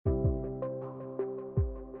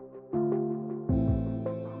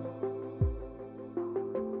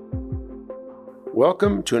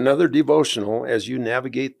Welcome to another devotional as you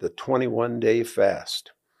navigate the 21-day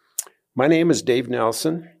fast. My name is Dave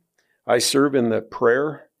Nelson. I serve in the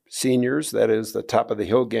prayer, seniors, that is the Top of the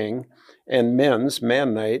Hill gang, and men's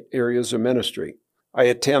man night areas of ministry. I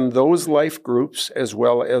attend those life groups as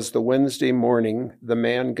well as the Wednesday morning The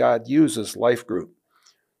Man God Uses life group.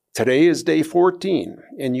 Today is day 14,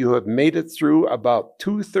 and you have made it through about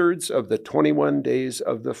 2/3 of the 21 days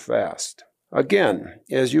of the fast. Again,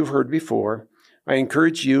 as you've heard before, I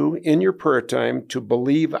encourage you in your prayer time to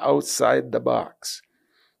believe outside the box.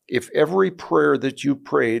 If every prayer that you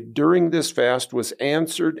prayed during this fast was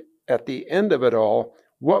answered at the end of it all,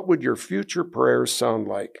 what would your future prayers sound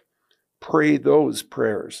like? Pray those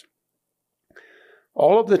prayers.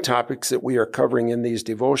 All of the topics that we are covering in these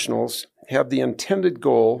devotionals have the intended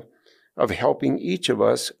goal of helping each of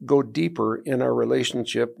us go deeper in our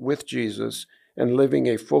relationship with Jesus and living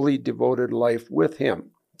a fully devoted life with Him.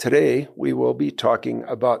 Today, we will be talking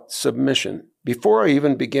about submission. Before I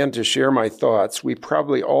even begin to share my thoughts, we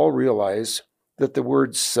probably all realize that the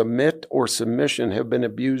words submit or submission have been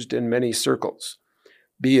abused in many circles,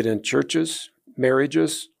 be it in churches,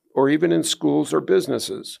 marriages, or even in schools or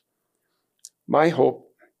businesses. My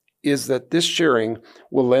hope is that this sharing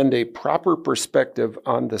will lend a proper perspective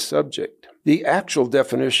on the subject. The actual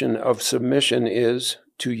definition of submission is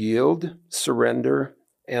to yield, surrender,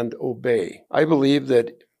 and obey. I believe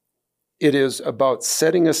that it is about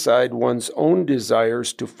setting aside one's own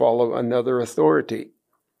desires to follow another authority.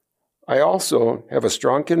 I also have a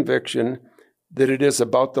strong conviction that it is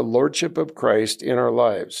about the lordship of Christ in our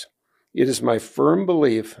lives. It is my firm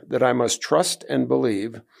belief that I must trust and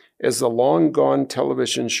believe, as the long-gone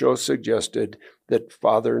television show suggested, that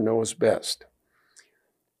Father knows best.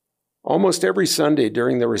 Almost every Sunday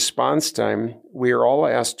during the response time, we are all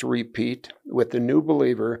asked to repeat with the new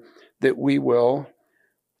believer that we will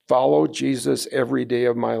follow Jesus every day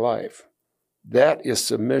of my life. That is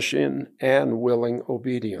submission and willing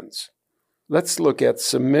obedience. Let's look at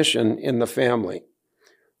submission in the family.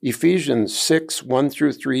 Ephesians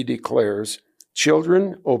 6:1-3 declares,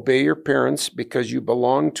 "Children, obey your parents because you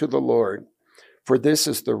belong to the Lord, for this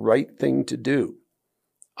is the right thing to do.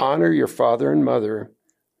 Honor your father and mother.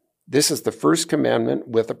 This is the first commandment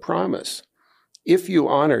with a promise. If you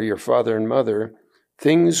honor your father and mother,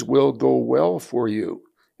 things will go well for you,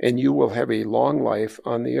 and you will have a long life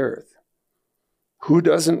on the earth." Who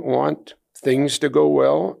doesn't want things to go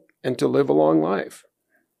well and to live a long life?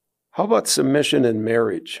 How about submission in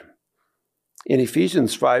marriage? In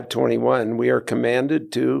Ephesians 5:21, we are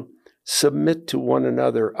commanded to submit to one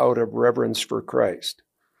another out of reverence for Christ.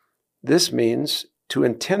 This means to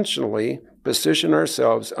intentionally position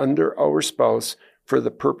ourselves under our spouse for the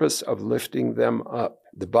purpose of lifting them up.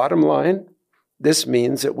 The bottom line, this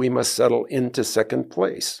means that we must settle into second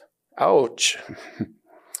place. Ouch!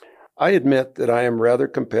 I admit that I am rather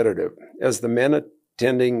competitive, as the men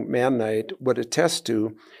attending Man Night would attest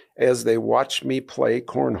to as they watched me play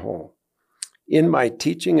cornhole. In my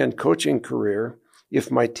teaching and coaching career, if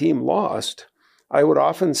my team lost, I would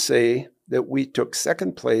often say that we took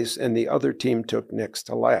second place and the other team took next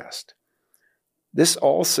to last. This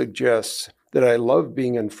all suggests that I love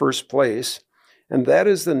being in first place, and that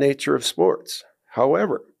is the nature of sports.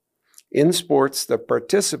 However, in sports, the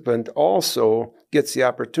participant also gets the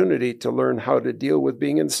opportunity to learn how to deal with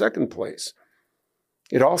being in second place.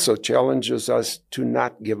 It also challenges us to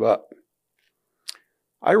not give up.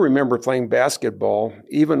 I remember playing basketball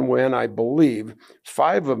even when I believe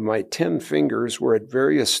 5 of my 10 fingers were at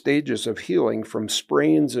various stages of healing from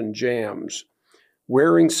sprains and jams,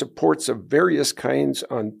 wearing supports of various kinds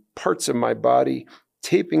on parts of my body,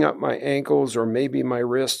 taping up my ankles or maybe my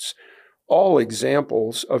wrists, all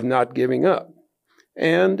examples of not giving up,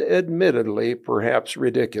 and admittedly, perhaps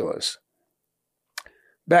ridiculous.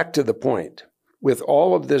 Back to the point. With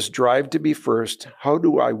all of this drive to be first, how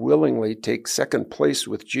do I willingly take second place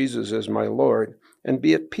with Jesus as my Lord and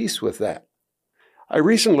be at peace with that? I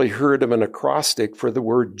recently heard of an acrostic for the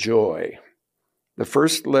word joy. The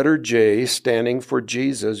first letter J standing for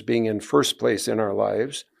Jesus being in first place in our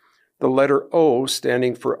lives, the letter O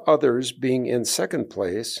standing for others being in second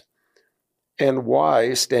place, and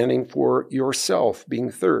Y standing for yourself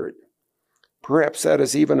being third. Perhaps that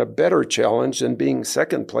is even a better challenge than being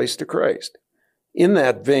second place to Christ. In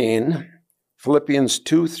that vein, Philippians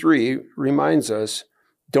 2:3 reminds us,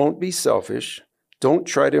 don't be selfish, don't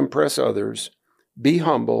try to impress others, be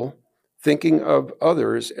humble, thinking of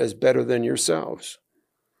others as better than yourselves.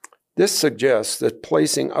 This suggests that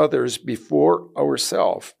placing others before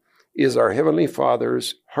ourselves is our Heavenly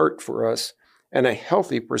Father's heart for us and a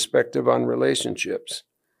healthy perspective on relationships.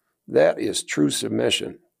 That is true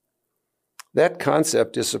submission. That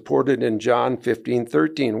concept is supported in John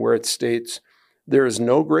 15:13, where it states, "There is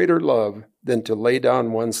no greater love than to lay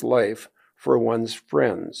down one's life for one's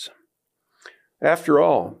friends." After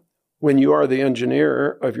all, when you are the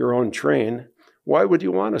engineer of your own train, why would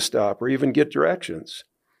you want to stop or even get directions?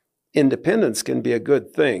 Independence can be a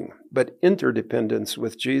good thing, but interdependence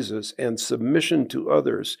with Jesus and submission to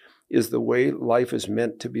others is the way life is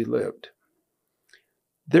meant to be lived.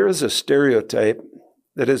 There is a stereotype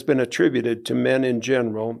that has been attributed to men in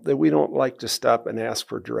general that we don't like to stop and ask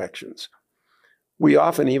for directions. We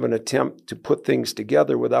often even attempt to put things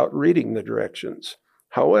together without reading the directions.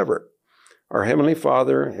 However, our Heavenly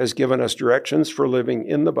Father has given us directions for living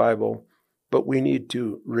in the Bible, but we need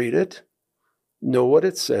to read it, know what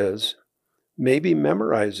it says, maybe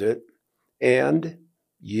memorize it, and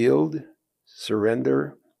yield,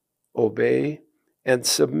 surrender, obey, and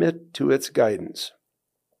submit to its guidance.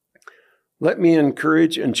 Let me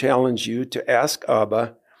encourage and challenge you to ask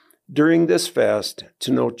Abba during this fast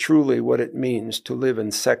to know truly what it means to live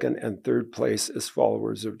in second and third place as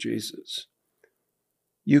followers of Jesus.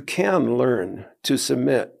 You can learn to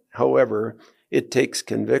submit. However, it takes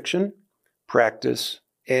conviction, practice,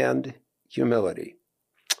 and humility.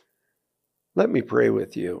 Let me pray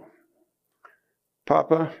with you.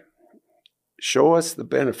 Papa, show us the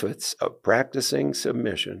benefits of practicing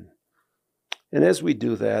submission. And as we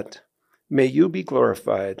do that, may you be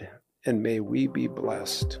glorified and may we be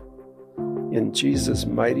blessed. In Jesus'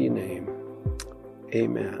 mighty name,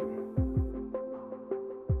 amen.